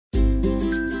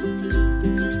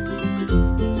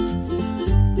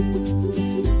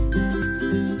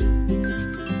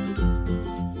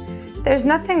There's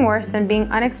nothing worse than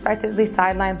being unexpectedly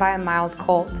sidelined by a mild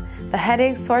cold. The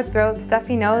headache, sore throat,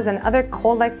 stuffy nose, and other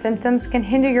cold-like symptoms can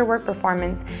hinder your work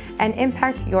performance and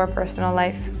impact your personal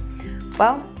life.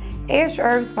 Well, Ayush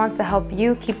Herbs wants to help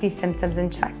you keep these symptoms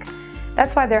in check.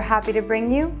 That's why they're happy to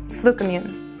bring you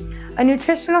Flucomune, a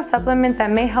nutritional supplement that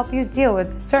may help you deal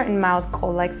with certain mild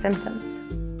cold-like symptoms.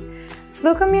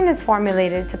 Flucomune is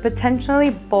formulated to potentially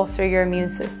bolster your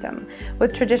immune system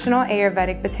with traditional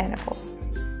Ayurvedic botanicals.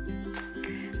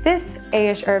 This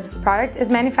Ayush Herbs product is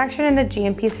manufactured in a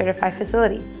GMP certified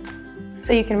facility,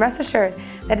 so you can rest assured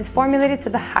that it's formulated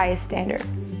to the highest standards.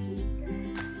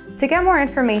 To get more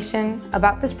information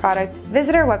about this product,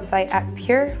 visit our website at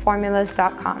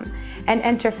PureFormulas.com and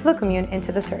enter Flucomune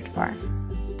into the search bar.